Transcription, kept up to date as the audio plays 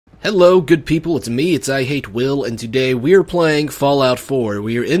Hello, good people, it's me, it's IHateWill, and today we are playing Fallout 4.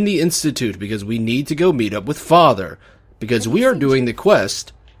 We are in the Institute because we need to go meet up with Father. Because we are doing the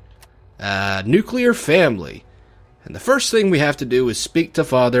quest, Nuclear Family. And the first thing we have to do is speak to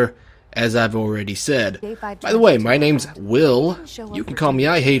Father, as I've already said. By the way, my name's Will. You can call me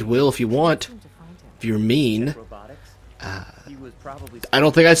IHateWill if you want, if you're mean. I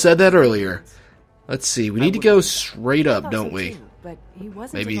don't think I said that earlier. Let's see, we need to go straight up, don't we?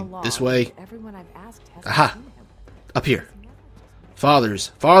 Maybe this way? Aha! Up here. Father's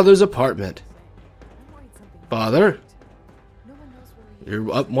apartment. Father?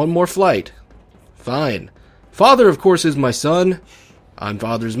 You're up one more flight. Fine. Father, of course, is my son. I'm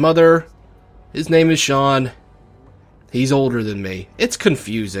Father's mother. His name is Sean. He's older than me. It's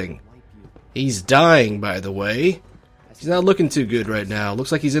confusing. He's dying, by the way. He's not looking too good right now.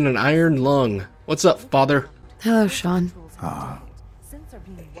 Looks like he's in an iron lung. What's up, Father? Hello, Sean.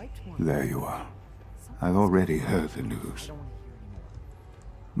 There you are. I've already heard the news.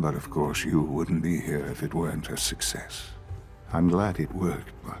 But of course you wouldn't be here if it weren't a success. I'm glad it worked,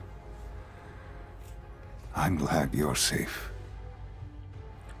 but I'm glad you're safe.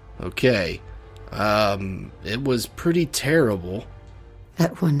 Okay. It was pretty terrible.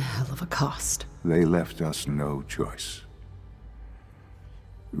 At one hell of a cost. They left us no choice.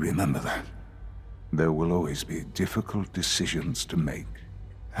 Remember that. There will always be difficult decisions to make.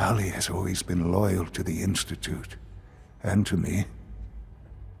 Allie has always been loyal to the Institute, and to me.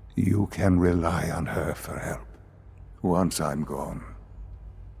 You can rely on her for help. Once I'm gone,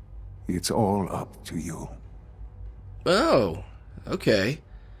 it's all up to you. Oh, okay.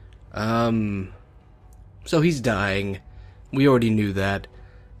 So he's dying. We already knew that.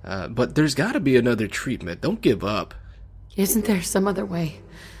 But there's gotta be another treatment. Don't give up. Isn't there some other way?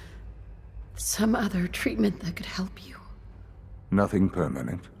 Some other treatment that could help you? Nothing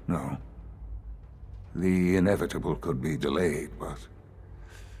permanent, no. The inevitable could be delayed, but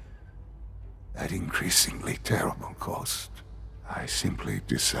at increasingly terrible cost, I simply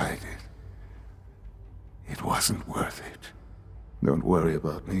decided it wasn't worth it. Don't worry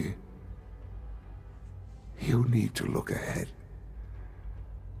about me. You need to look ahead.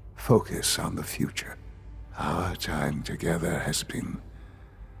 Focus on the future. Our time together has been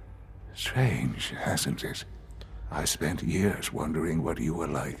strange, hasn't it? I spent years wondering what you were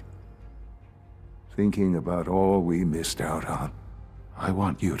like. Thinking about all we missed out on. I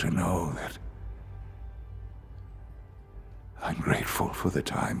want you to know that I'm grateful for the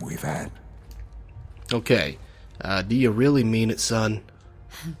time we've had. Okay. Do you really mean it, son?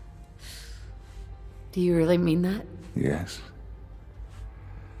 Do you really mean that? Yes.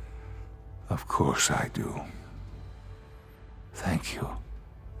 Of course I do. Thank you.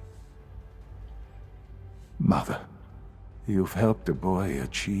 Mother, you've helped a boy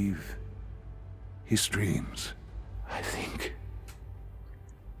achieve his dreams. I think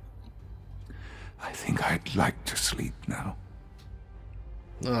I'd like to sleep now.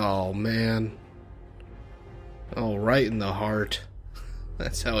 Oh, man. Oh, right in the heart.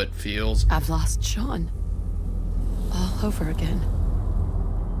 That's how it feels. I've lost Sean. All over again.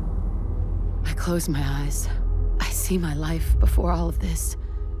 I close my eyes. I see my life before all of this.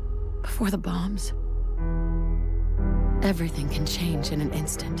 Before the bombs. Everything can change in an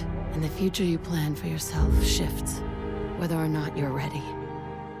instant, and the future you plan for yourself shifts, whether or not you're ready.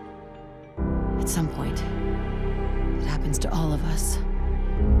 At some point, it happens to all of us.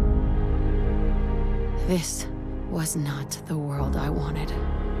 This was not the world I wanted,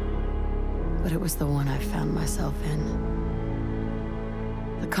 but it was the one I found myself in.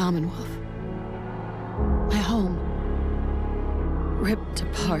 The Commonwealth. My home. Ripped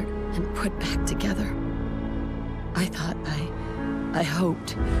apart and put back together. I thought, I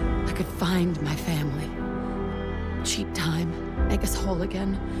hoped I could find my family. Cheat time, make us whole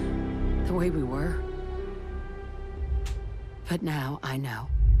again, the way we were. But now I know.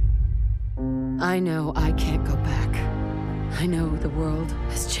 I know I can't go back. I know the world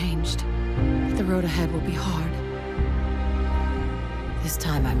has changed. The road ahead will be hard. This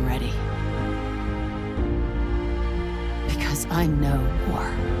time I'm ready. Because I know war.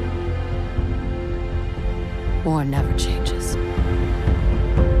 War never changes.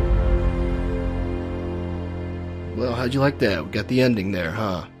 Well, how'd you like that? We got the ending there,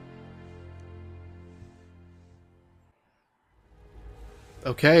 huh?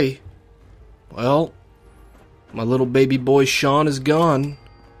 Okay. Well, my little baby boy Sean is gone.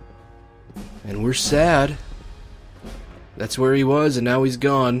 And we're sad. That's where he was, and now he's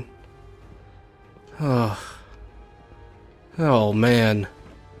gone. Oh. Oh, man.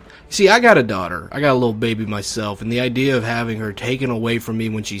 See, I got a daughter. I got a little baby myself, and the idea of having her taken away from me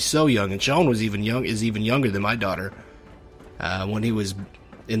when she's so young, and Sean was even younger than my daughter when he was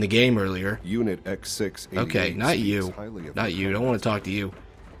in the game earlier. Unit X6. Okay, not you. Not you. I don't want to talk to you.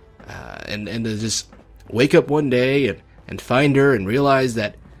 And to just wake up one day and find her and realize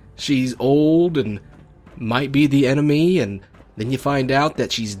that she's old and might be the enemy, and then you find out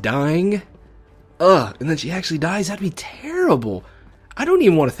that she's dying. And then she actually dies. That'd be terrible. I don't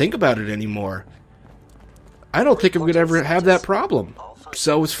even want to think about it anymore. I don't think I'm going to ever have that problem.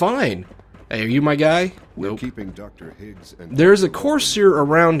 So it's fine. Hey, are you my guy? We're Nope. keeping Dr. Higgs and There's a courser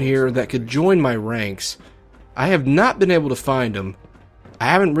around here that could join my ranks. I have not been able to find him. I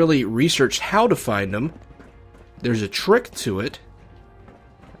haven't really researched how to find him. There's a trick to it.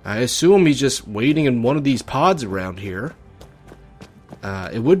 I assume he's just waiting in one of these pods around here.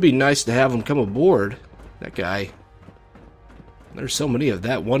 It would be nice to have him come aboard. That guy. There's so many of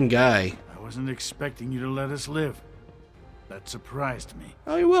that one guy. I wasn't expecting you to let us live. That surprised me.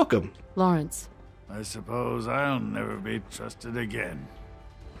 Oh, you're welcome. Lawrence. I suppose I'll never be trusted again.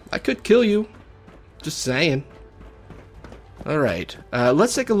 I could kill you. Just saying. Alright,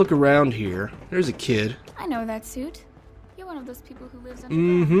 let's take a look around here. There's a kid. I know that suit. You're one of those people who lives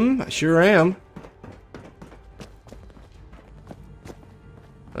underground. Mm-hmm, I sure am.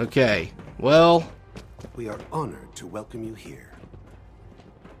 Okay, well, We are honored to welcome you here.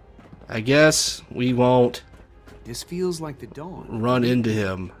 I guess we won't This feels like the dawn. run into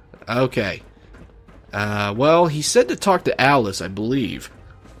him. Okay. Well, he said to talk to Alice, I believe.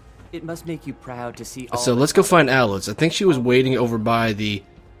 It must make you proud to see all So let's go find Alice. I think she was waiting over by the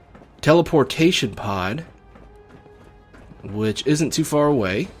teleportation pod, which isn't too far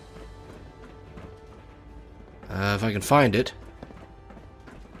away. If I can find it.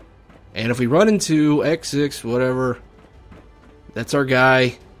 And if we run into X6, whatever, that's our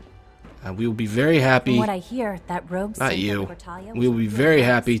guy. We will be very happy. From what I hear, that rogue Not synth you. of Libertalia We will was be with very Lawrence.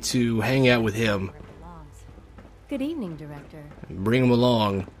 happy to hang out with him. Where it belongs. Good evening, Director. Bring him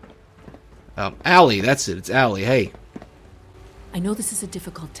along. Allie, that's it. It's Allie. Hey. I know this is a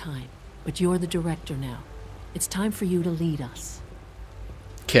difficult time, but you're the director now. It's time for you to lead us.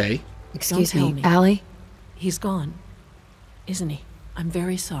 Okay. Excuse Don't tell me, me. Allie? He's gone, isn't he? I'm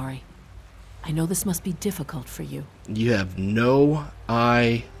very sorry. I know this must be difficult for you. You have no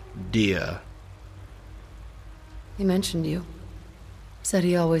idea. He mentioned you. Said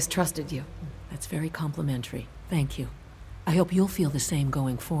he always trusted you. That's very complimentary. Thank you. I hope you'll feel the same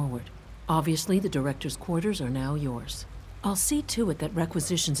going forward. Obviously, the director's quarters are now yours. I'll see to it that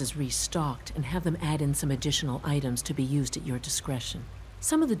requisitions is restocked and have them add in some additional items to be used at your discretion.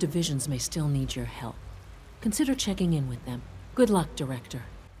 Some of the divisions may still need your help. Consider checking in with them. Good luck, Director.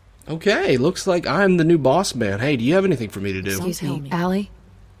 Okay, looks like I'm the new boss man. Hey, do you have anything for me to do? Don't Excuse tell me, me. Allie?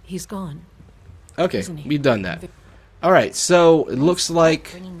 He's gone. Okay, Isn't he? we've done that. Alright, so it looks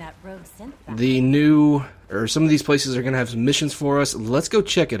like Bringing that rogue synth back. the new, or some of these places are going to have some missions for us. Let's go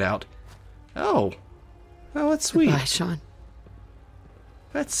check it out. Oh, that's sweet. Bye, Sean.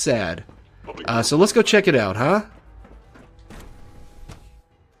 That's sad. So let's go check it out, huh?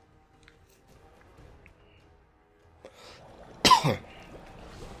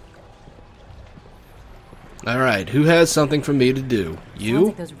 Alright, who has something for me to do? Sounds You?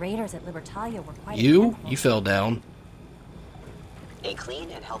 like those raiders at Libertalia were quite a You? handful. You fell down. A clean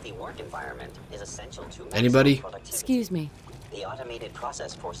and healthy work environment is essential to maximum Anybody? productivity. Excuse me. The automated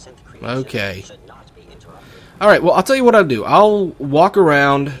process for synth creation Okay. should not be interrupted. Alright, well, I'll tell you what I'll do. I'll walk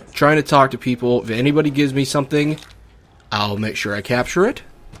around trying to talk to people. If anybody gives me something, I'll make sure I capture it,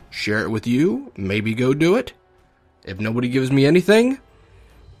 share it with you, maybe go do it. If nobody gives me anything,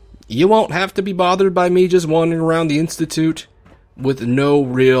 you won't have to be bothered by me just wandering around the Institute with no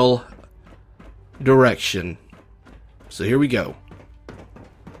real direction. So here we go.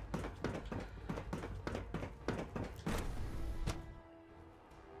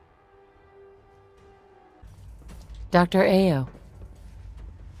 Dr. Ayo.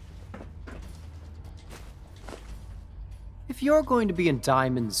 If you're going to be in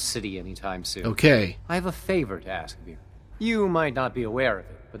Diamond City anytime soon, Okay. I have a favor to ask of you. You might not be aware of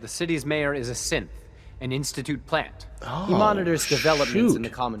it, but the city's mayor is a synth, an institute plant. He monitors developments in the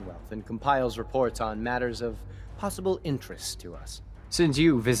shoot. Commonwealth and compiles reports on matters of possible interest to us. Since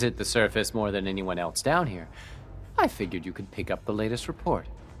you visit the surface more than anyone else down here, I figured you could pick up the latest report.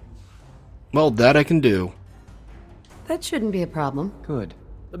 Well, that I can do. That shouldn't be a problem. Good.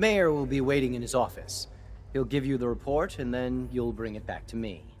 The mayor will be waiting in his office. He'll give you the report, and then you'll bring it back to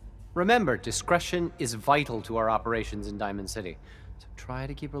me. Remember, discretion is vital to our operations in Diamond City, so try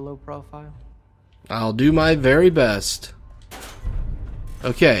to keep a low profile. I'll do my very best.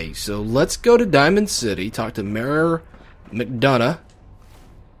 Okay, so let's go to Diamond City, talk to Mayor McDonough.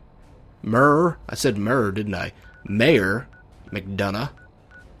 I said Murr, didn't I? Mayor McDonough.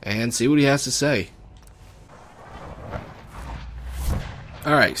 And see what he has to say.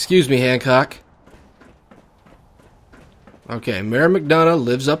 Alright, excuse me, Hancock. Okay, Mayor McDonough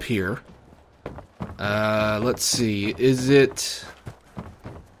lives up here. Let's see, is it...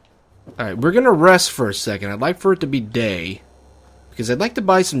 Alright, we're gonna rest for a second. I'd like for it to be day, because I'd like to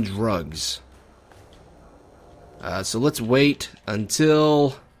buy some drugs. So let's wait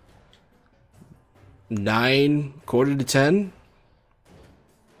until 9, quarter to 10.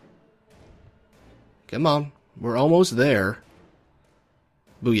 Come on, we're almost there.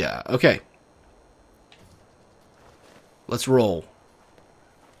 Booyah. Okay. Let's roll.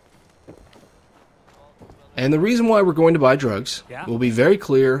 And the reason why we're going to buy drugs will be very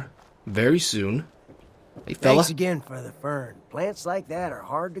clear very soon. Hey, fella. Thanks again for the fern. Plants like that are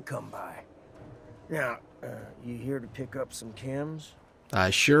hard to come by. Now, you here to pick up some chems?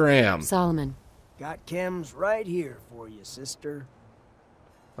 I sure am. Solomon. Got chems right here for you, sister.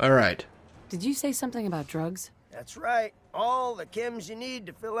 All right. Did you say something about drugs? That's right. All the chems you need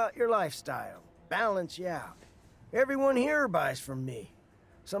to fill out your lifestyle. Balance you out. Everyone here buys from me.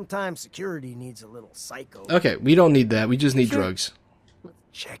 Sometimes security needs a little psycho. Okay, we don't need that. We just need drugs.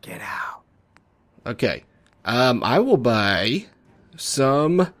 Check it out. Okay. I will buy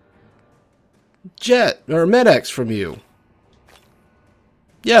some Jet or Med-X from you.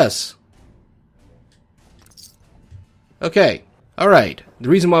 Yes. Okay. All right. The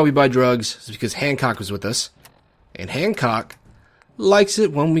reason why we buy drugs is because Hancock was with us. And Hancock likes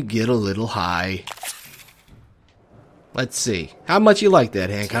it when we get a little high. Let's see. How much you like that,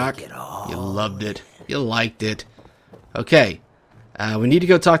 Hancock? You loved it. You liked it. Okay. We need to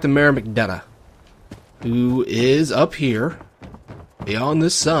go talk to Mayor McDonough, who is up here beyond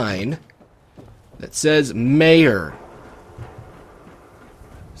this sign that says Mayor.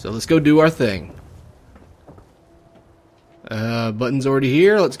 So let's go do our thing. Button's already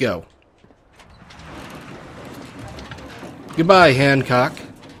here. Let's go. Goodbye, Hancock.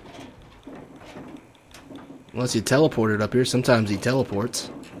 Unless you teleported up here. Sometimes he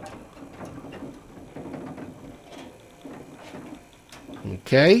teleports.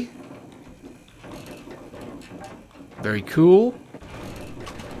 Okay. Very cool.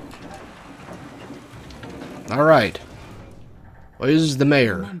 Alright. Where's the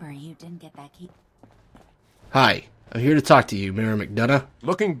mayor? Remember, you didn't get that key. Hi. I'm here to talk to you, Mayor McDonough.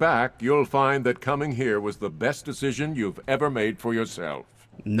 Looking back, you'll find that coming here was the best decision you've ever made for yourself.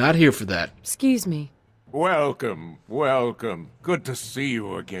 Not here for that. Excuse me. Welcome, welcome. Good to see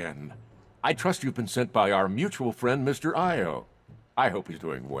you again. I trust you've been sent by our mutual friend, Mr. Io. I hope he's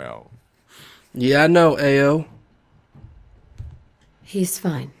doing well. Yeah, I know, Ao. He's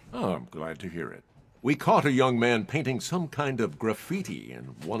fine. Oh, I'm glad to hear it. We caught a young man painting some kind of graffiti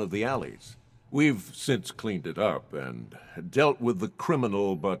in one of the alleys. We've since cleaned it up and dealt with the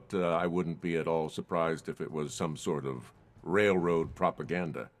criminal, but I wouldn't be at all surprised if it was some sort of railroad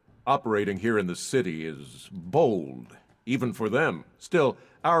propaganda. Operating here in the city is bold, even for them. Still,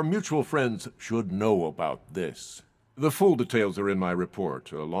 our mutual friends should know about this. The full details are in my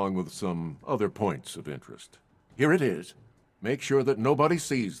report, along with some other points of interest. Here it is. Make sure that nobody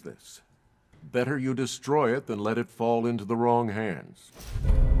sees this. Better you destroy it than let it fall into the wrong hands.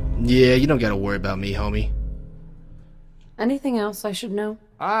 Yeah, you don't gotta worry about me, homie. Anything else I should know?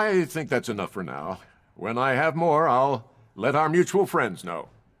 I think that's enough for now. When I have more, I'll let our mutual friends know.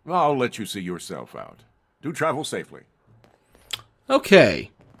 I'll let you see yourself out. Do travel safely. Okay.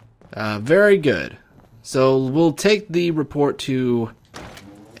 Very good. So we'll take the report to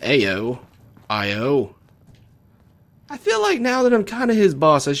Io. I feel like now that I'm kind of his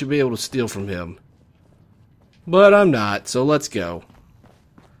boss, I should be able to steal from him. But I'm not, so let's go.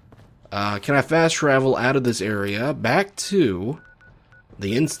 Can I fast travel out of this area back to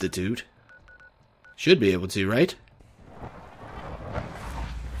the Institute? Should be able to, right?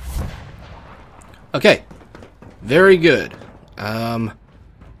 Okay. Very good.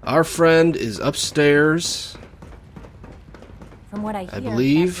 Our friend is upstairs. From what I hear,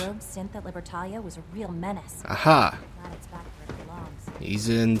 believe. that rogue synth at Libertalia was a real menace. Aha. Glad it's back where it belongs. He's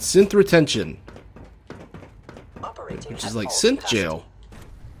in synth retention, Operating which at is like full synth capacity. jail.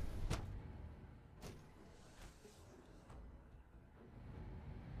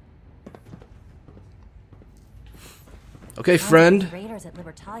 Okay, friend. The raiders at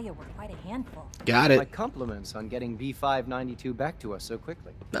Libertalia were quite a handful. Got My it. compliments on getting B592 back to us so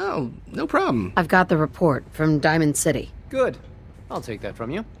quickly. No, no problem. I've got the report from Diamond City. Good. I'll take that from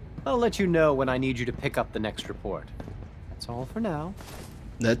you. I'll let you know when I need you to pick up the next report. That's all for now.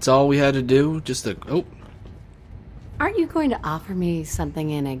 That's all we had to do? Just a... Oh. Aren't you going to offer me something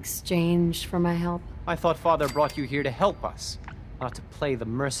in exchange for my help? I thought Father brought you here to help us, not to play the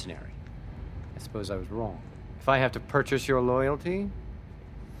mercenary. I suppose I was wrong. If I have to purchase your loyalty,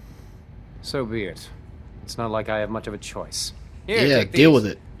 so be it. It's not like I have much of a choice. Here, yeah, take deal these.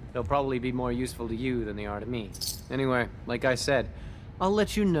 with it. They'll probably be more useful to you than they are to me. Anyway, like I said, I'll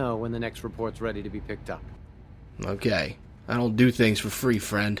let you know when the next report's ready to be picked up. Okay. I don't do things for free,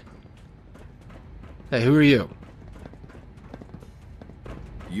 friend. Hey, who are you?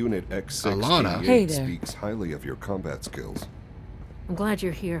 Unit Alana. Hey X688 there. speaks highly of your combat skills. I'm glad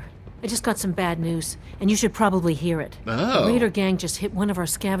you're here. I just got some bad news, and you should probably hear it. Oh. The Raider gang just hit one of our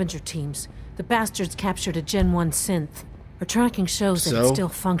scavenger teams. The bastards captured a Gen 1 synth. Our tracking shows that it's So? still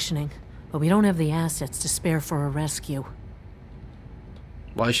functioning, but we don't have the assets to spare for a rescue.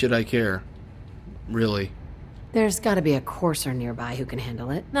 Why should I care? Really? There's gotta be a courser nearby who can handle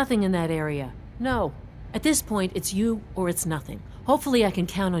it. Nothing in that area. No. At this point, it's you or it's nothing. Hopefully I can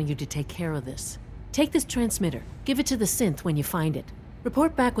count on you to take care of this. Take this transmitter. Give it to the synth when you find it.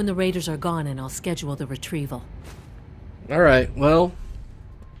 Report back when the Raiders are gone and I'll schedule the retrieval. Alright, well...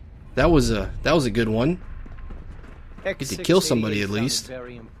 That was a good one. Get to kill somebody at least.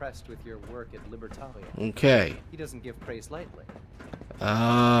 Very impressed with your work at Libertalia. Okay. He doesn't give praise lightly. Who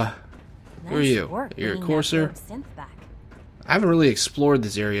are you? Work You're a bringing that courser? rogue synth back. I haven't really explored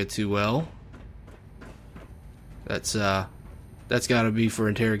this area too well. That's gotta be for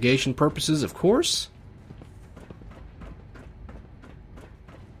interrogation purposes, of course.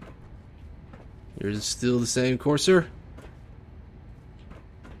 You're still the same courser?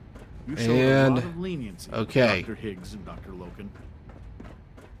 You showed And- a lot of leniency, okay. Dr. Higgs and Dr. Logan.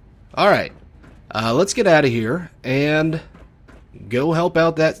 Alright. Let's get out of here and go help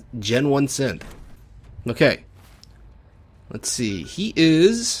out that Gen 1 synth. Okay. Let's see. He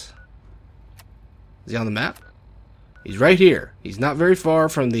is he on the map? He's right here. He's not very far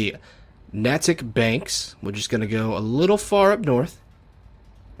from the Natick Banks. We're just going to go a little far up north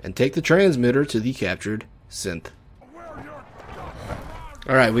and take the transmitter to the captured synth.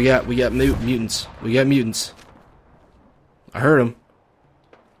 Alright, we got mutants. We got mutants. I heard them.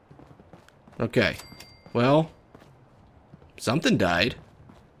 Okay. Well, something died.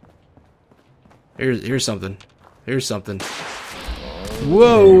 Here's something. Here's something.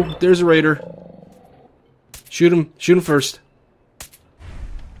 Whoa! There's a raider. Shoot him. Shoot him first.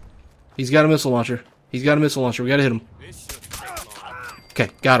 He's got a missile launcher. He's got a missile launcher. We gotta hit him. Okay,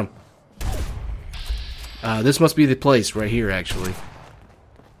 got him. This must be the place right here, actually.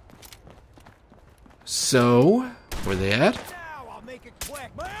 So, where they at?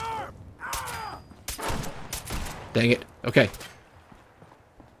 Dang it. Okay.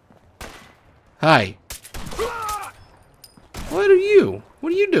 Hi. What are you?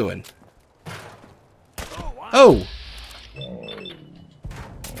 What are you doing? Oh!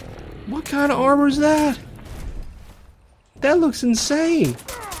 What kind of armor is that? That looks insane.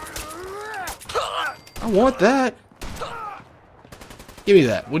 I want that. Give me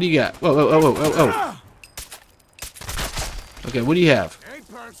that. What do you got? Whoa, whoa, whoa, whoa, whoa, whoa. Okay, what do you have? Ain't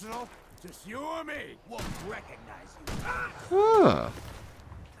personal, just you or me. Won't recognize you. Huh.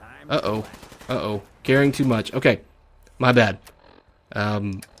 Uh-oh. Uh-oh. Carrying too much. Okay. My bad.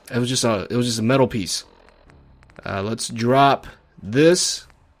 It was just a metal piece. Let's drop this.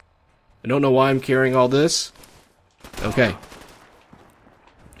 I don't know why I'm carrying all this. Okay.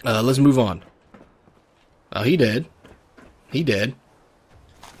 Let's move on. Oh, he did. He did.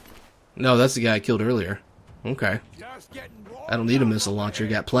 No, that's the guy I killed earlier. Okay. I don't need a missile launcher.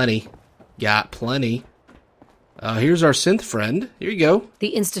 Got plenty. Got plenty. Here's our synth friend. Here you go. The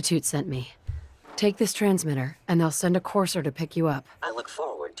Institute sent me. Take this transmitter, and they'll send a courser to pick you up. I look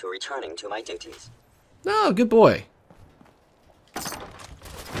forward to returning to my duties. Oh, good boy.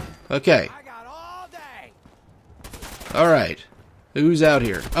 Okay. Alright. Who's out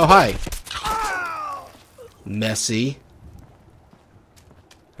here? Oh, hi. Messy.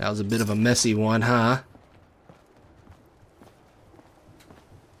 That was a bit of a messy one, huh?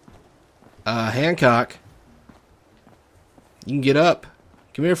 Hancock. You can get up.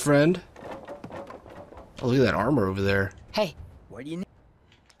 Come here, friend. Oh, look at that armor over there. Hey. What do you need?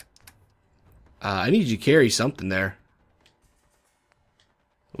 I need you to carry something there.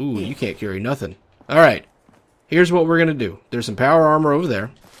 Ooh, you can't carry nothing. Alright. Here's what we're going to do. There's some power armor over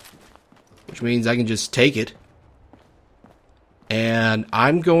there, which means I can just take it. And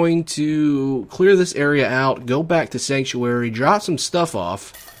I'm going to clear this area out, go back to Sanctuary, drop some stuff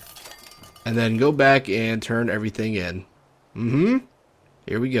off, and then go back and turn everything in.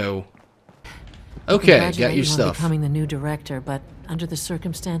 Here we go. Okay, Congratulate got your you on stuff. becoming the new director, but under the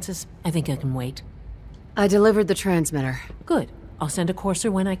circumstances, I think I can wait. I delivered the transmitter. Good. I'll send a courser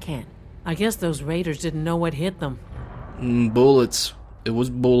when I can. I guess those raiders didn't know what hit them. Bullets. It was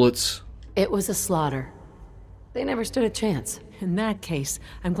bullets. It was a slaughter. They never stood a chance. In that case,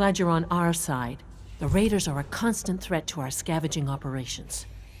 I'm glad you're on our side. The raiders are a constant threat to our scavenging operations.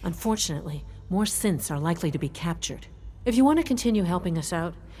 Unfortunately, more synths are likely to be captured. If you want to continue helping us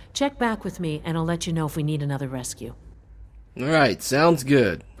out, check back with me and I'll let you know if we need another rescue. Alright, sounds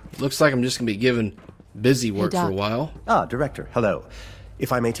good. Looks like I'm just gonna be given busy work for a while. Ah, Director, hello.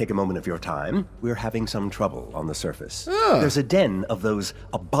 If I may take a moment of your time, we're having some trouble on the surface. There's a den of those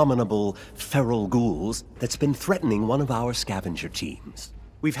abominable feral ghouls that's been threatening one of our scavenger teams.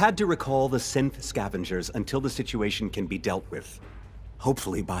 We've had to recall the synth scavengers until the situation can be dealt with.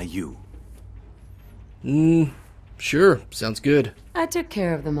 Hopefully by you. Sure. Sounds good. I took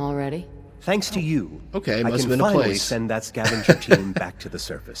care of them already. Thanks to you, Okay, I must can have been a finally place. send that scavenger team back to the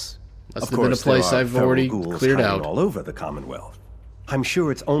surface. Must Of have been a course, there place are I've feral already ghouls cleared hiding out. all over the Commonwealth. I'm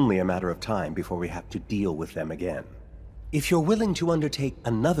sure it's only a matter of time before we have to deal with them again. If you're willing to undertake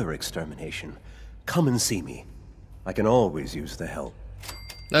another extermination, come and see me. I can always use the help.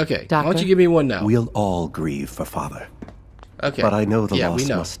 Okay, why don't you give me one now? We'll all grieve for Father. Okay. But I know the Yeah, we loss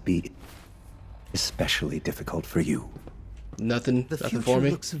know. must be especially difficult for you. Nothing The for future me?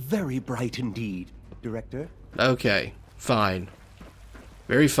 looks very bright indeed, Director. Okay, fine.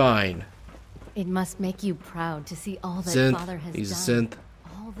 Very fine. It must make you proud to see all that Synth. Father has He's a done. synth.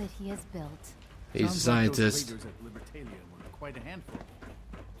 All that he has built. He's a Sounds like those scientist. raiders at Libertalia were quite a handful.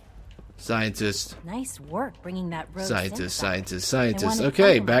 Scientist. Nice work bringing that road. Scientist, synth back. scientist, I scientist. wanted to Okay,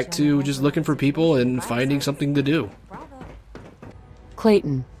 compliment back you on to your just handling looking of for the people situation. and finding something to do.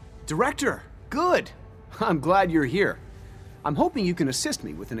 Clayton. Director, good. I'm glad you're here. I'm hoping you can assist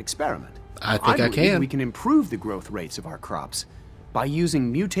me with an experiment. I think I believe can. We can improve the growth rates of our crops by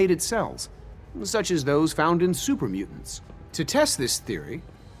using mutated cells, such as those found in supermutants. To test this theory,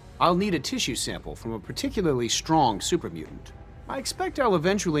 I'll need a tissue sample from a particularly strong supermutant. I expect I'll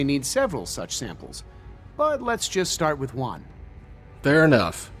eventually need several such samples, but let's just start with one. Fair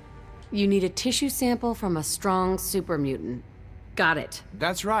enough. You need a tissue sample from a strong supermutant. Got it.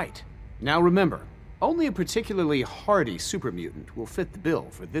 That's right. Now remember, only a particularly hardy supermutant will fit the bill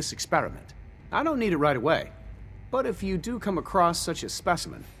for this experiment. I don't need it right away, but if you do come across such a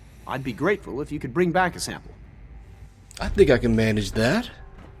specimen, I'd be grateful if you could bring back a sample. I think I can manage that.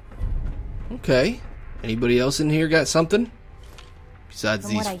 Okay. Anybody else in here got something? Besides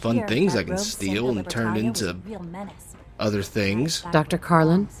From what these I fun hear, things that I can rogue steal synth and turn Libertalia was into a real menace. other things. Dr.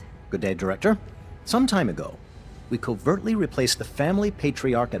 Carlin? Good day, Director. Some time ago, we covertly replaced the family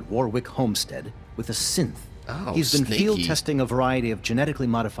patriarch at Warwick Homestead with a synth. Oh, He's been field sneaky. testing a variety of genetically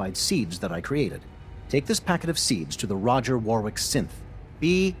modified seeds that I created. Take this packet of seeds to the Roger Warwick synth.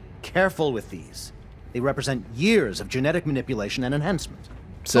 Be careful with these. They represent years of genetic manipulation and enhancement.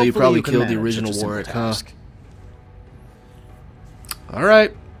 So you Hopefully probably can killed the manage such a original simple Warwick, huh? task.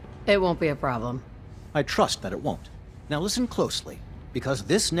 Alright. It won't be a problem. I trust that it won't. Now listen closely, because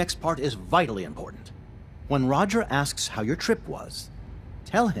this next part is vitally important. When Roger asks how your trip was,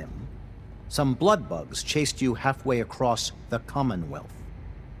 tell him some blood bugs chased you halfway across the Commonwealth.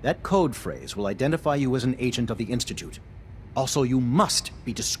 That code phrase will identify you as an agent of the Institute. Also, you must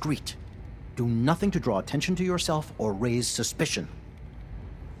be discreet. Do nothing to draw attention to yourself or raise suspicion.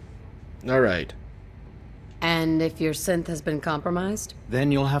 Alright. And if your synth has been compromised?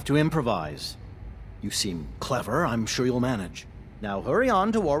 Then you'll have to improvise. You seem clever. I'm sure you'll manage. Now hurry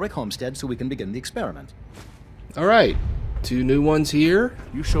on to Warwick Homestead so we can begin the experiment. Alright. 2 new ones here.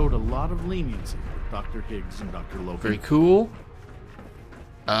 You showed a lot of leniency with Dr. Higgs and Dr. Logan. Very cool.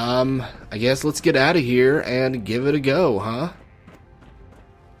 I guess let's get out of here and give it a go, huh?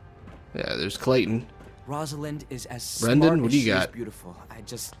 Yeah, there's Clayton. Rosalind is as Brendan, smart what as do you she is got? beautiful. I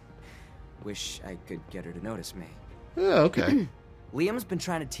just wish I could get her to notice me. Oh, okay. Liam's been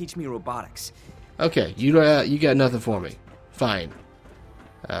trying to teach me robotics. Okay, you got nothing for me. Fine.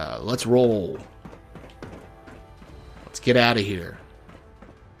 Let's roll. Let's get out of here.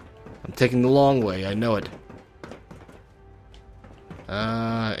 I'm taking the long way, I know it.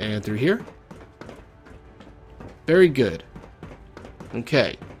 And through here. Very good.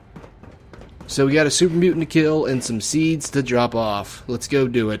 Okay. So we got a super mutant to kill and some seeds to drop off. Let's go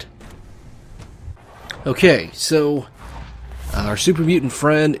do it. Okay, so our super mutant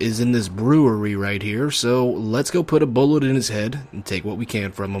friend is in this brewery right here, so let's go put a bullet in his head and take what we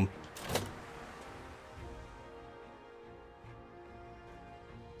can from him.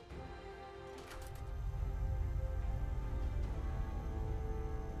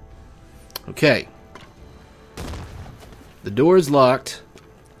 Okay, The door is locked.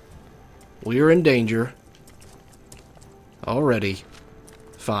 We are in danger. Already.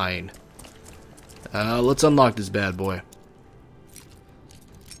 Fine. Let's unlock this bad boy.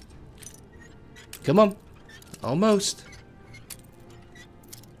 Come on. Almost.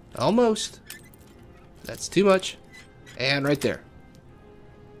 Almost. That's too much. And right there.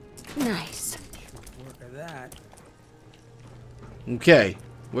 Nice. Work of that. Okay.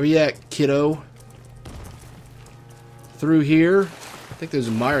 Where you at, kiddo? Through here. I think there's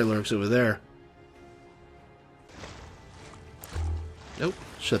a Mirelurks over there. Nope.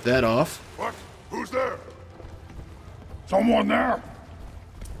 Shut that off. What? Who's there? Someone there?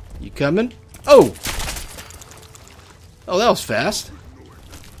 You coming? Oh! Oh, that was fast.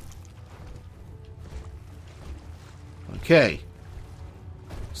 Okay.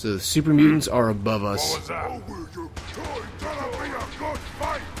 So the super mutants are above us.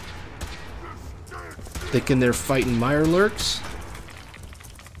 Thinking they're fighting Mirelurks?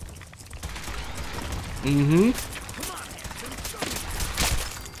 Mm-hmm.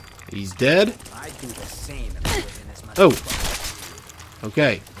 He's dead. I'd do the same if I was in this much Oh.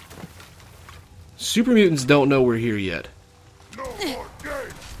 Okay. Super mutants don't know we're here yet.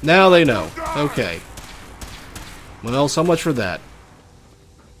 Now they know. Okay. Well, so much for that.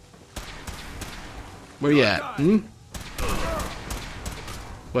 Where you at? Hmm?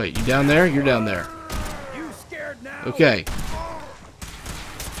 Wait, you down there? You're down there. Okay.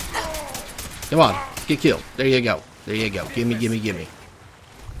 Come on. Get killed. There you go. There you go. Gimme, gimme, gimme.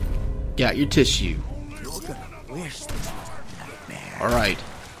 Got your tissue. Alright.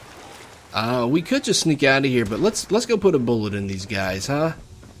 We could just sneak out of here, but let's go put a bullet in these guys, huh?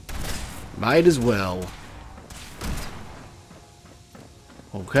 Might as well.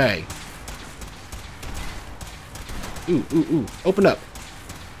 Okay. Ooh, ooh, ooh. Open up.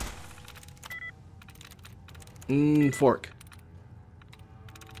 Fork.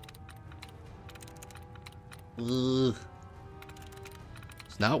 Ugh.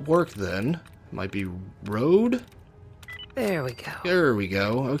 It's not work then. Might be road? There we go. There we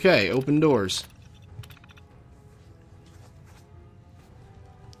go. Okay, open doors.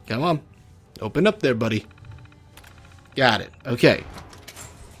 Come on. Open up there, buddy. Got it. Okay.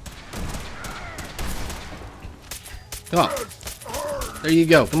 Come on. There you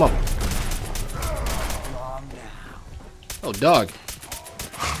go. Come on. Oh, dog.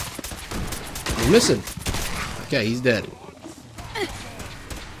 You're missing. Okay, he's dead.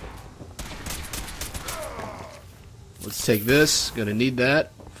 Let's take this. Gonna need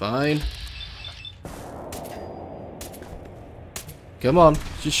that. Fine. Come on.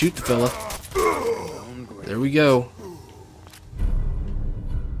 Just shoot the fella. There we go.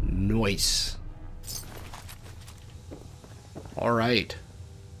 Nice. Alright.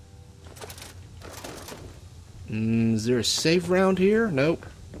 Is there a save round here? Nope.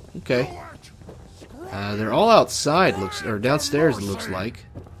 Okay. They're all outside, or downstairs, it looks like.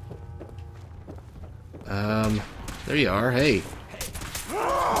 There you are. Hey.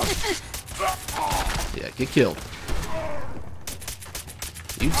 Yeah, get killed.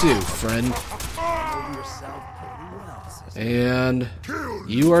 You too, friend. And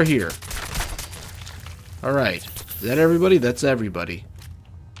you are here. Alright. Is that everybody? That's everybody.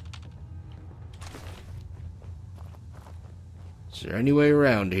 Is there any way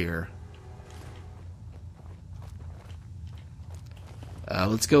around here?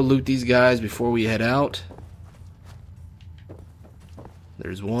 Let's go loot these guys before we head out.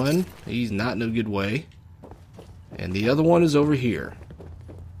 There's one. He's not in a good way. And the other one is over here.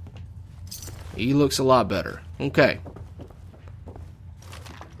 He looks a lot better. Okay.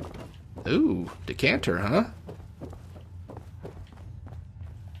 Ooh, decanter, huh?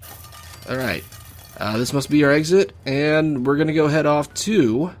 Alright. This must be our exit, and we're gonna go head off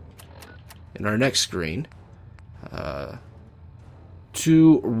to, in our next screen,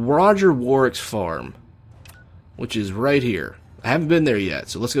 to Roger Warwick's farm, which is right here. I haven't been there yet,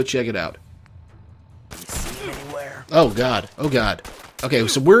 so let's go check it out. Oh god, oh god. Okay,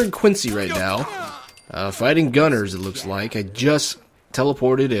 so we're in Quincy right now, fighting gunners, it looks like. I just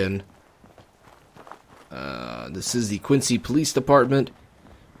teleported in. This is the Quincy Police Department.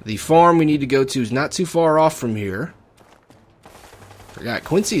 The farm we need to go to is not too far off from here. Forgot,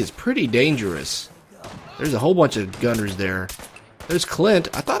 Quincy is pretty dangerous. There's a whole bunch of gunners there. There's Clint.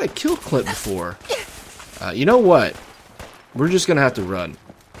 I thought I killed Clint before. You know what? We're just gonna have to run.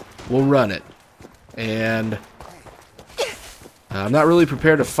 We'll run it. And I'm not really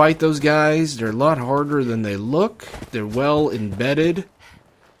prepared to fight those guys. They're a lot harder than they look. They're well embedded.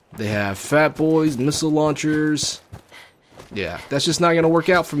 They have fat boys, missile launchers. Yeah, that's just not gonna work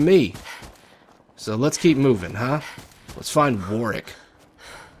out for me. So let's keep moving, huh? Let's find Warwick.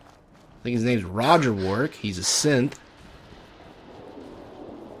 I think his name's Roger Warwick. He's a synth.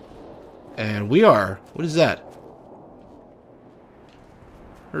 And we are... What is that?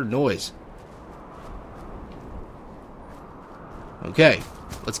 Heard noise. Okay,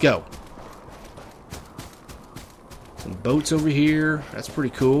 let's go. Some boats over here. That's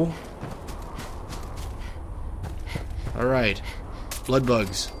pretty cool. Alright. Blood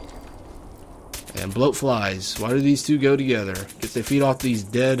bugs. And bloat flies. Why do these two go together? Guess they feed off these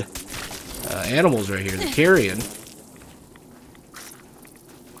dead animals right here. The carrion.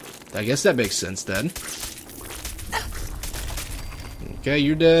 I guess that makes sense then. Okay,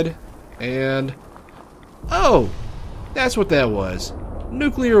 you're dead. And... Oh! That's what that was.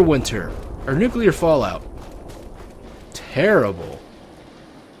 Nuclear winter. Or nuclear fallout. Terrible.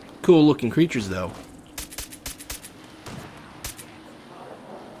 Cool looking creatures though.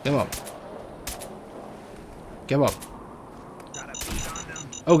 Come on. Come on.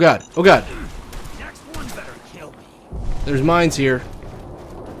 Oh god. Oh god. There's mines here.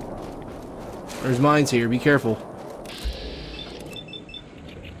 There's mines here. Be careful.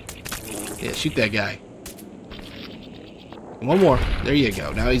 Yeah, shoot that guy. One more. There you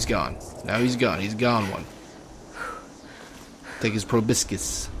go. Now he's gone. Now he's gone. He's gone one. Take his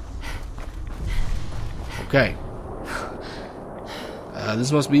proboscis. Okay.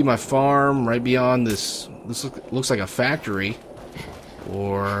 This must be my farm right beyond this. This looks like a factory.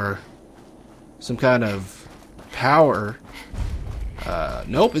 Or some kind of power.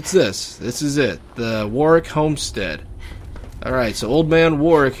 Nope, it's this. This is it. The Warwick Homestead. Alright, so Old Man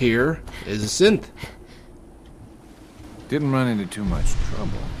Warwick here is a synth. Didn't run into too much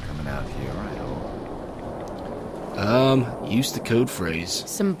trouble coming out here, I hope. Use the code phrase.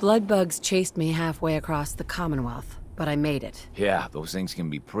 Some blood bugs chased me halfway across the Commonwealth, but I made it. Yeah, those things can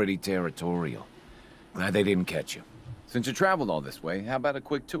be pretty territorial. Glad they didn't catch you. Since you traveled all this way, how about a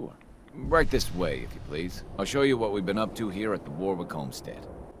quick tour? Right this way, if you please. I'll show you what we've been up to here at the Warwick Homestead.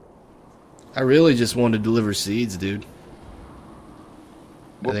 I really just wanted to deliver seeds, dude.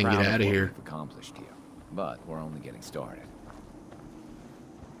 We're and then get out of here. We've accomplished here, but we're only getting started.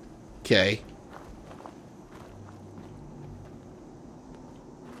 Okay.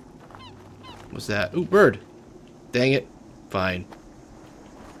 What's that? Ooh, bird. Dang it. Fine.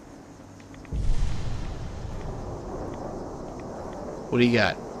 What do you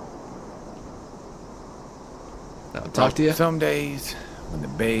got? I'll talk to you. Some days, when the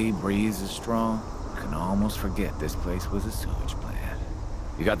bay breeze is strong, you can almost forget this place was a sewage plant.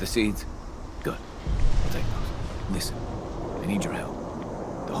 You got the seeds? Good. I'll take those. Listen, I need your help.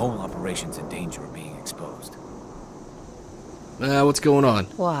 The whole operation's in danger of being exposed. What's going on?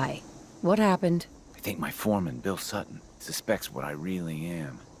 Why? What happened? I think my foreman, Bill Sutton, suspects what I really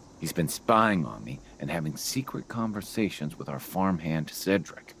am. He's been spying on me and having secret conversations with our farmhand,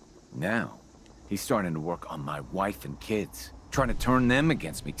 Cedric. Now, he's starting to work on my wife and kids, trying to turn them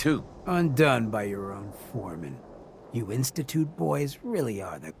against me, too. Undone by your own foreman. You Institute boys really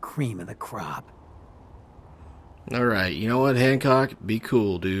are the cream of the crop. Alright, you know what, Hancock? Be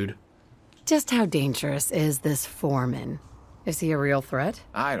cool, dude. Just how dangerous is this foreman? Is he a real threat?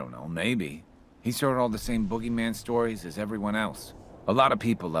 I don't know, maybe. He's heard all the same boogeyman stories as everyone else. A lot of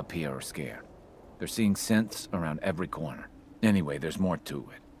people up here are scared. They're seeing synths around every corner. Anyway, there's more to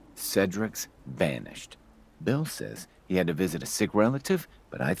it. Cedric's vanished. Bill says he had to visit a sick relative,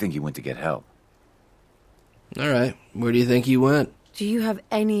 but I think he went to get help. Alright, where do you think he went? Do you have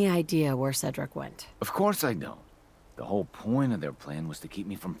any idea where Cedric went? Of course I don't. The whole point of their plan was to keep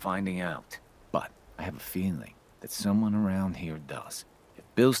me from finding out. But I have a feeling that someone around here does. If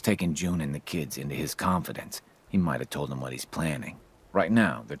Bill's taken June and the kids into his confidence, he might have told them what he's planning. Right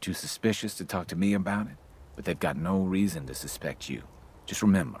now, they're too suspicious to talk to me about it, but they've got no reason to suspect you. Just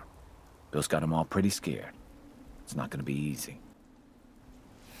remember, Bill's got them all pretty scared. It's not going to be easy.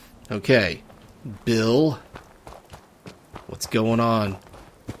 Okay. Bill? What's going on?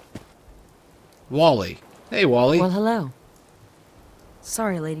 Wally. Hey, Wally. Well, hello.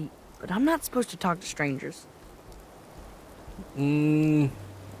 Sorry, lady, but I'm not supposed to talk to strangers. How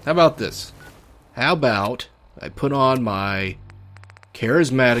about this? How about I put on my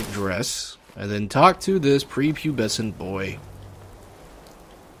charismatic dress and then talk to this prepubescent boy?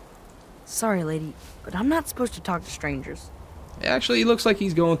 Sorry, lady, but I'm not supposed to talk to strangers. Actually, he looks like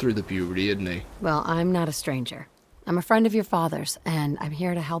he's going through the puberty, isn't he? Well, I'm not a stranger. I'm a friend of your father's, and I'm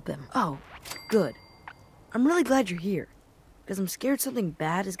here to help him. Oh, good. I'm really glad you're here, because I'm scared something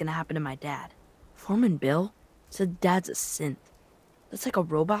bad is gonna happen to my dad. Foreman Bill said Dad's a synth. That's like a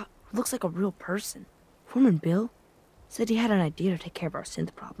robot who looks like a real person. Foreman Bill said he had an idea to take care of our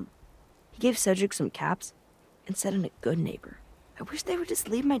synth problem. He gave Cedric some caps, instead of a good neighbor. I wish they would just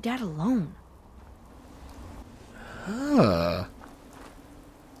leave my dad alone. Huh.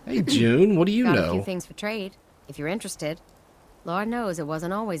 Hey, June, what do you Got know? a few things for trade, if you're interested. Lord knows it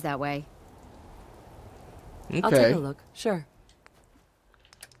wasn't always that way. Okay. I'll take a look. Sure.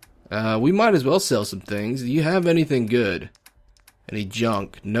 We might as well sell some things. Do you have anything good? Any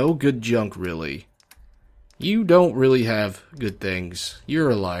junk? No good junk, really. You don't really have good things. You're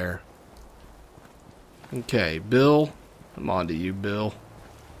a liar. Okay, Bill. I'm on to you, Bill.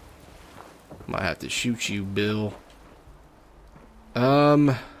 Might have to shoot you, Bill.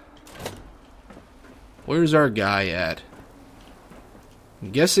 Where's our guy at?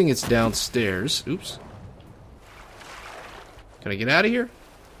 I'm guessing it's downstairs. Oops. Can I get out of here?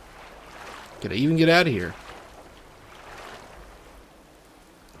 Can I even get out of here?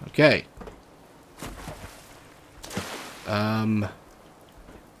 Okay.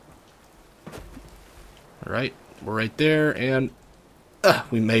 Alright, we're right there, and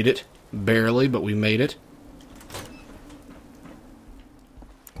we made it. Barely, but we made it.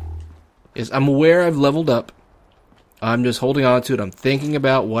 Yes, I'm aware I've leveled up. I'm just holding on to it. I'm thinking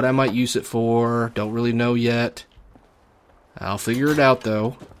about what I might use it for. Don't really know yet. I'll figure it out,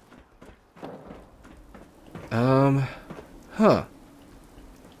 though. Huh.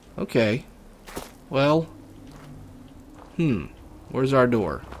 Okay. Well. Where's our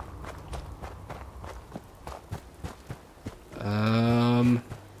door?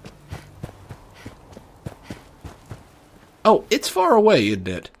 Oh, it's far away, isn't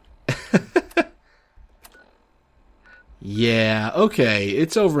it? Yeah, okay.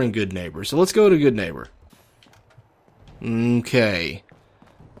 It's over in Good Neighbor. So let's go to Good Neighbor. Okay.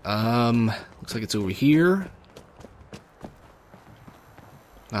 Looks like it's over here.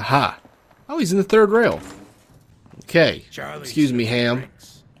 Aha. Oh, he's in the third rail. Okay. Excuse me, Ham.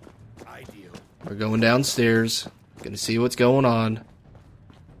 We're going downstairs. Gonna see what's going on.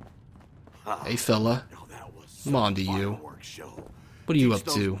 Hey, fella. I'm on to you. What are you up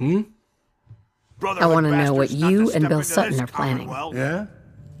to, I want to know what you and Bill Sutton are planning. Yeah?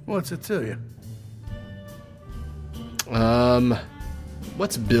 What's it to you?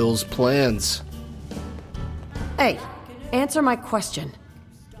 What's Bill's plans? Hey, answer my question.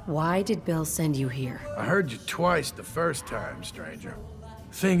 Why did Bill send you here? I heard you twice the first time, stranger.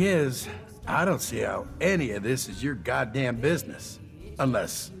 Thing is, I don't see how any of this is your goddamn business.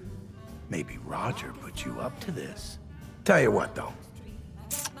 Unless maybe Roger put you up to this. Tell you what, though.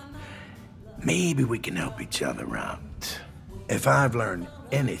 Maybe we can help each other out. If I've learned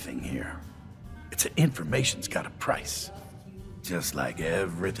anything here, it's that information's got a price. Just like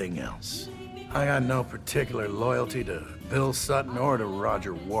everything else. I got no particular loyalty to Bill Sutton or to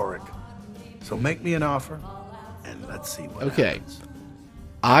Roger Warwick. So make me an offer, and let's see what happens.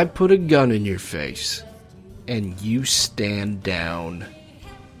 I put a gun in your face, and you stand down.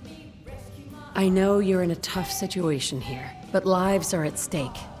 I know you're in a tough situation here, but lives are at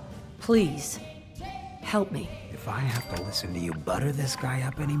stake. Please, help me. If I have to listen to you butter this guy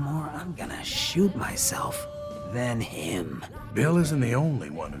up anymore, I'm gonna shoot myself. Then him. Bill isn't the only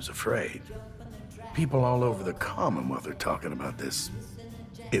one who's afraid. People all over the Commonwealth are talking about this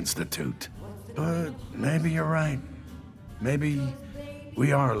institute. But maybe you're right. Maybe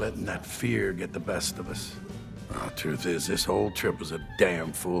we are letting that fear get the best of us. Truth is, this whole trip was a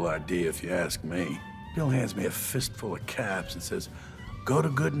damn fool idea if you ask me. Bill hands me a fistful of caps and says, go to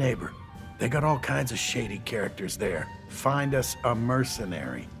Good Neighbor. They got all kinds of shady characters there. Find us a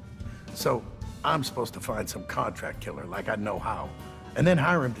mercenary. So I'm supposed to find some contract killer like I know how, and then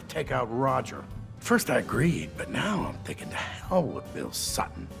hire him to take out Roger. First I agreed, but now I'm thinking to hell with Bill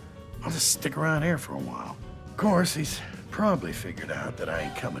Sutton. I'll just stick around here for a while. Of course, he's probably figured out that I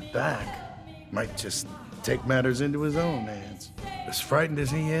ain't coming back. Might just take matters into his own hands. As frightened as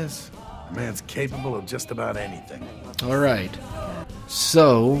he is, the man's capable of just about anything. All right.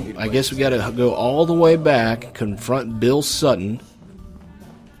 So, I guess we gotta go all the way back, confront Bill Sutton,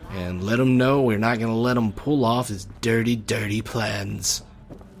 and let him know we're not gonna let him pull off his dirty, dirty plans.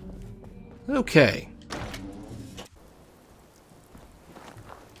 Okay.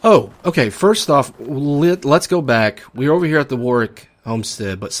 Oh, okay, first off, let's go back. We're over here at the Warwick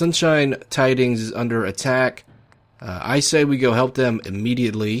homestead, but Sunshine Tidings is under attack. I say we go help them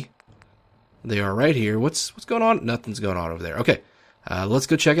immediately. They are right here. What's going on? Nothing's going on over there. Okay, let's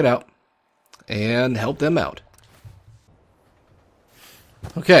go check it out and help them out.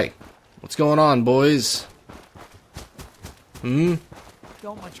 Okay, what's going on, boys? Don't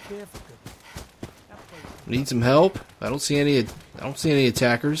much care for good. Need some help? I don't see any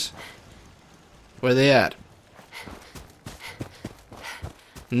attackers. Where are they at?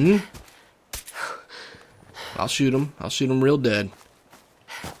 I I'll shoot him. I'll shoot him real dead.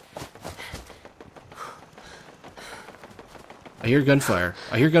 I hear gunfire.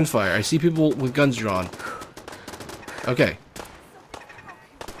 I hear gunfire. I see people with guns drawn. Okay.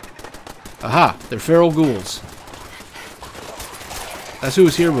 Aha! They're feral ghouls. That's who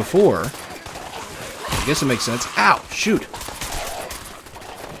was here before. I guess it makes sense. Ow! Shoot!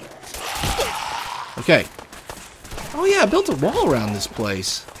 Okay. Oh yeah, I built a wall around this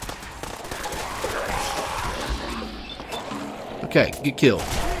place. Okay, get killed.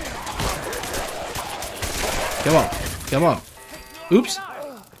 Come on. Come on. Oops.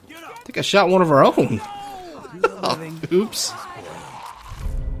 I think I shot one of our own. Oh, oops.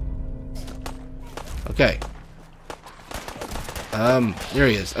 Okay. There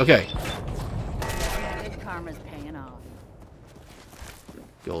he is. Okay. Karma's paying off.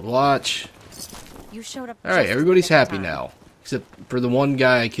 Gold watch. You showed up. Alright, everybody's happy now. Except for the one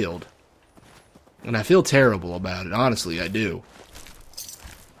guy I killed. And I feel terrible about it. Honestly, I do.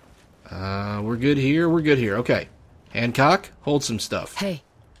 We're good here. We're good here. Okay. Hancock, hold some stuff. Hey,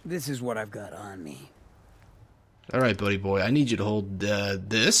 this is what I've got on me. Alright, buddy boy. I need you to hold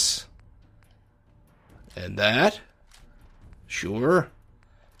this. And that. Sure.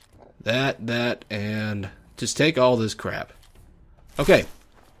 That, and just take all this crap. Okay.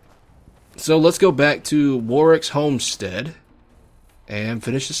 So let's go back to Warwick's homestead and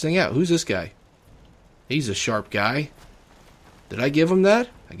finish this thing out. Who's this guy? He's a sharp guy. Did I give him that?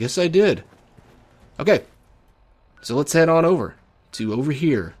 I guess I did. Okay. So let's head on over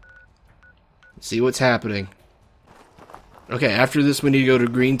here. See what's happening. Okay, after this we need to go to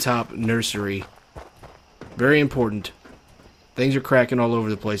Green Top Nursery. Very important. Things are cracking all over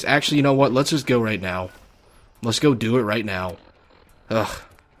the place. Actually, you know what? Let's just go right now. Let's go do it right now. Ugh.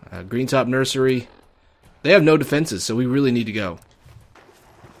 Green Top Nursery. They have no defenses, so we really need to go.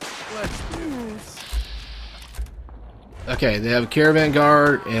 Okay, they have a caravan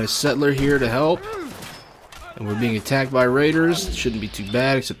guard and a settler here to help. And we're being attacked by raiders. It shouldn't be too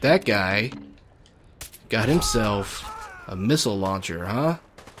bad, except that guy got himself a missile launcher, huh?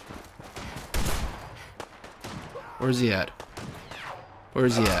 Where's he at?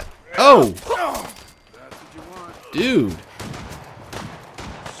 Where's he at? Oh! Dude!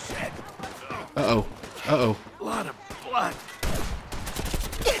 Uh-oh. Uh-oh. Lot of blood.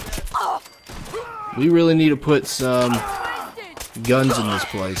 We really need to put some guns in this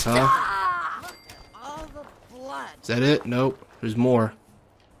place, huh? Is that it? Nope. There's more.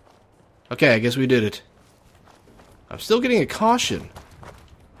 Okay, I guess we did it. I'm still getting a caution.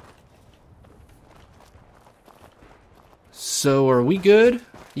 So, are we good?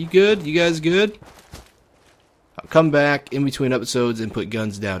 You good? You guys good? I'll come back in between episodes and put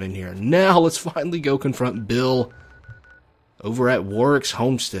guns down in here. Now, let's finally go confront Bill over at Warwick's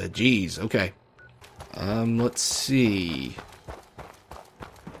homestead. Jeez, okay. Let's see.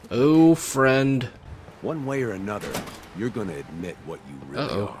 Oh, friend. One way or another, you're gonna admit what you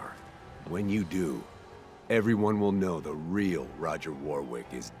really are. When you do, everyone will know the real Roger Warwick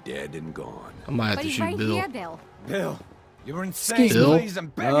is dead and gone. I might have to shoot Bill. Here, Bill. Bill, you're insane. Bill? Please, I'm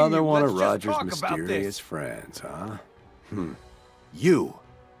begging Another you. one Let's of just Roger's talk about mysterious this. friends, huh? You.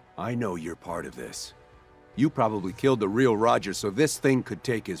 I know you're part of this. You probably killed the real Roger so this thing could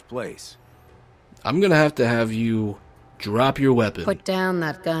take his place. I'm gonna have you drop your weapon. Put down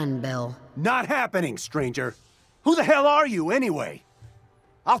that gun, Bill. Not happening, stranger. Who the hell are you, anyway?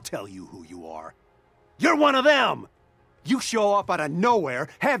 I'll tell you who you are. You're one of them! You show up out of nowhere,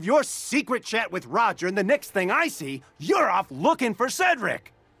 have your secret chat with Roger, and the next thing I see, you're off looking for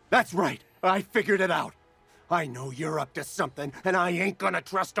Cedric! That's right, I figured it out. I know you're up to something, and I ain't gonna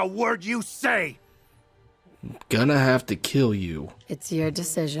trust a word you say! Gonna have to kill you. It's your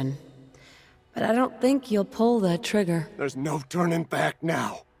decision. But I don't think you'll pull that trigger. There's no turning back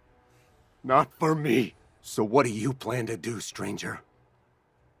now. Not for me. So what do you plan to do, stranger?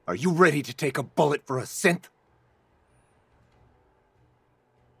 Are you ready to take a bullet for a synth?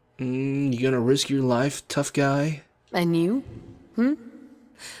 You gonna risk your life, tough guy? And you?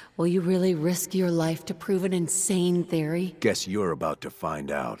 Will you really risk your life to prove an insane theory? Guess you're about to find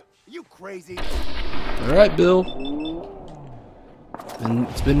out. You crazy? Alright, Bill.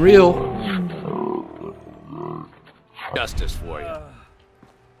 It's been real. Justice for you.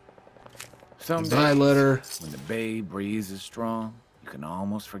 Some Goodbye, days, letter. when the bay breeze is strong, you can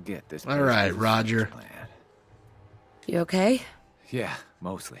almost forget this. Alright, Roger. You okay? Yeah,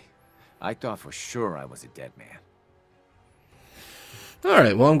 mostly. I thought for sure I was a dead man.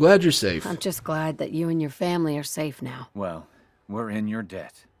 Alright, well, I'm glad you're safe. I'm just glad that you and your family are safe now. Well, we're in your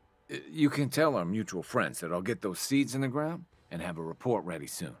debt. You can tell our mutual friends that I'll get those seeds in the ground and have a report ready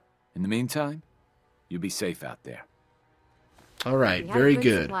soon. In the meantime, You be safe out there. All right, If we very had a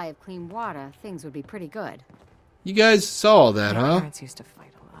good. supply of clean water, things would be pretty good. You guys saw all that, My huh? parents used to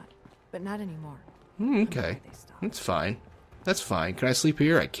fight a lot, but not anymore. Okay, that's fine. That's fine. Can I sleep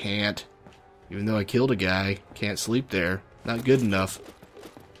here? I can't. Even though I killed a guy, can't sleep there. Not good enough.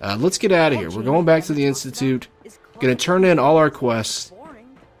 Let's get out of here. We're going back to the Institute. Gonna turn in all our quests.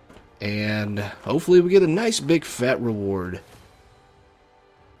 And hopefully we get a nice big fat reward.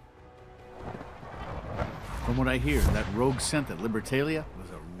 From what I hear, that rogue scent at Libertalia was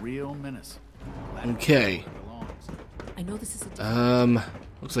a real menace. Okay. I know this is a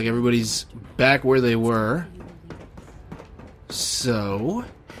Looks like everybody's back where they were. So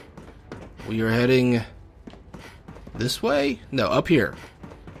we are heading this way? No, up here.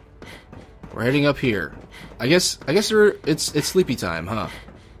 We're heading up here. I guess it's sleepy time, huh?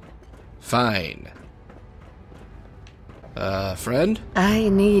 Fine. Friend? I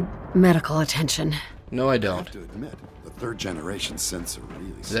need medical attention. No, I don't. I have to admit, the third generation sensor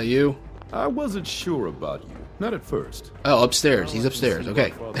really... Is that you? I wasn't sure about you. Not at first. Oh, upstairs. He's upstairs.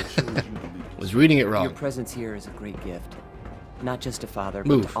 Okay. Was reading it wrong. Your presence here is a great gift. Not just to Father, but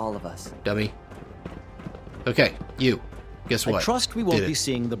Move. to all of us. Dummy. Okay, you. Guess what? I trust we won't Did be it.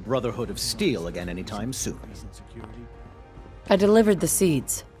 seeing the Brotherhood of Steel again anytime soon. I delivered the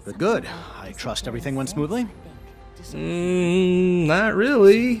seeds. Good. I trust everything went smoothly? Not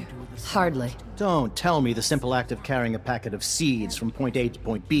really. Hardly. Don't tell me the simple act of carrying a packet of seeds from point A to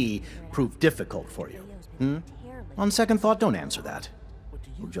point B proved difficult for you. On second thought, don't answer that.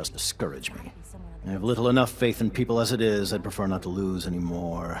 It'll just discourage me. I have little enough faith in people as it is. I'd prefer not to lose any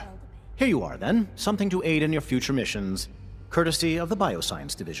more. Here you are, then. Something to aid in your future missions, courtesy of the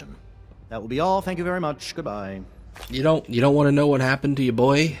Bioscience Division. That will be all. Thank you very much. Goodbye. You don't want to know what happened to your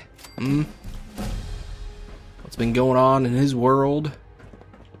boy? What's been going on in his world?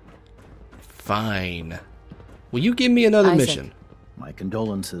 Fine. Will you give me another mission? My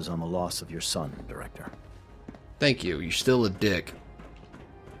condolences on the loss of your son, Director. Thank you. You're still a dick.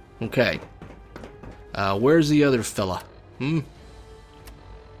 Okay. Where's the other fella?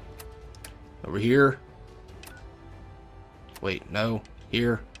 Over here? Wait, no.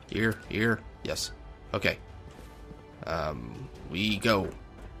 Here. Yes. Okay. We go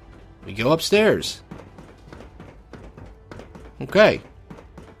upstairs. Okay.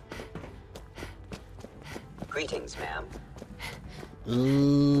 Greetings, ma'am.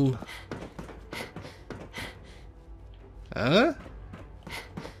 Huh?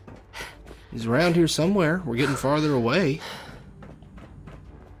 He's around here somewhere. We're getting farther away.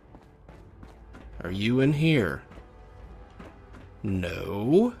 Are you in here?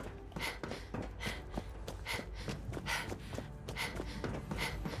 No.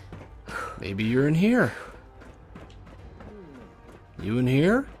 Maybe you're in here. You in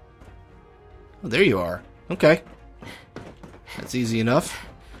here? Oh, there you are. Okay. That's easy enough.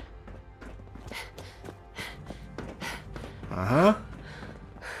 Uh-huh.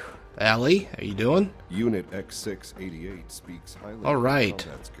 Allie, how you doing? Unit X688 speaks highly All of right.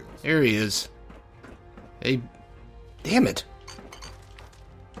 combat skills. There he is. Hey, damn it.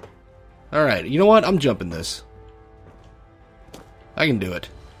 All right, you know what? I'm jumping this. I can do it.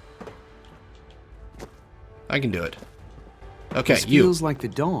 Okay, This you. feels like the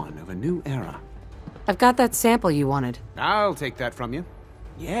dawn of a new era. I've got that sample you wanted. I'll take that from you.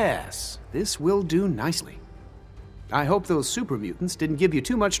 Yes, this will do nicely. I hope those super mutants didn't give you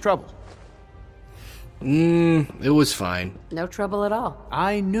too much trouble. It was fine. No trouble at all.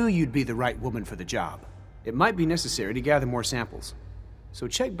 I knew you'd be the right woman for the job. It might be necessary to gather more samples. So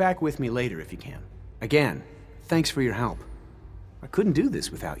check back with me later if you can. Again, thanks for your help. I couldn't do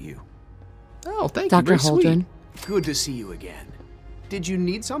this without you. Oh, thank Dr. you. Very Holdren. sweet. Good to see you again. Did you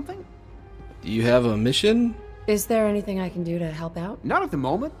need something? Do you have a mission? Is there anything I can do to help out? Not at the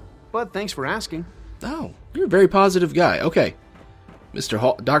moment, but thanks for asking. Oh, you're a very positive guy. Okay.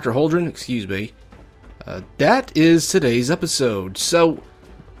 Dr. Holdren, excuse me. That is today's episode. So,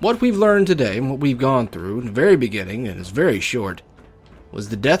 what we've learned today and what we've gone through in the very beginning, and it's very short, was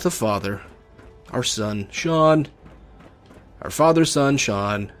the death of Father, our son, Sean. Our father's son,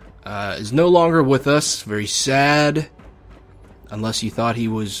 Sean, is no longer with us. Very sad. Unless you thought he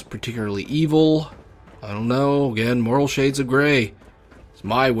was particularly evil. I don't know. Again, moral shades of gray. It's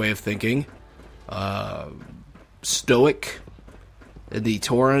my way of thinking. Stoic. In the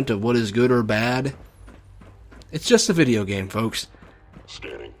torrent of what is good or bad. It's just a video game, folks.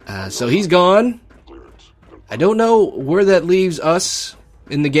 So he's gone. I don't know where that leaves us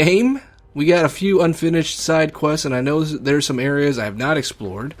in the game. We got a few unfinished side quests, and I know there's some areas I have not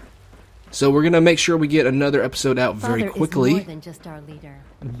explored. So we're going to make sure we get another episode out very Father quickly. is more than just our leader.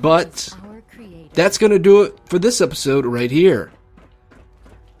 But Our that's going to do it for this episode right here.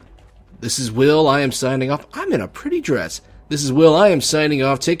 This is Will. I am signing off. I'm in a pretty dress. This is Will. I am signing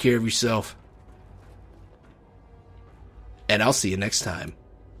off. Take care of yourself. And I'll see you next time.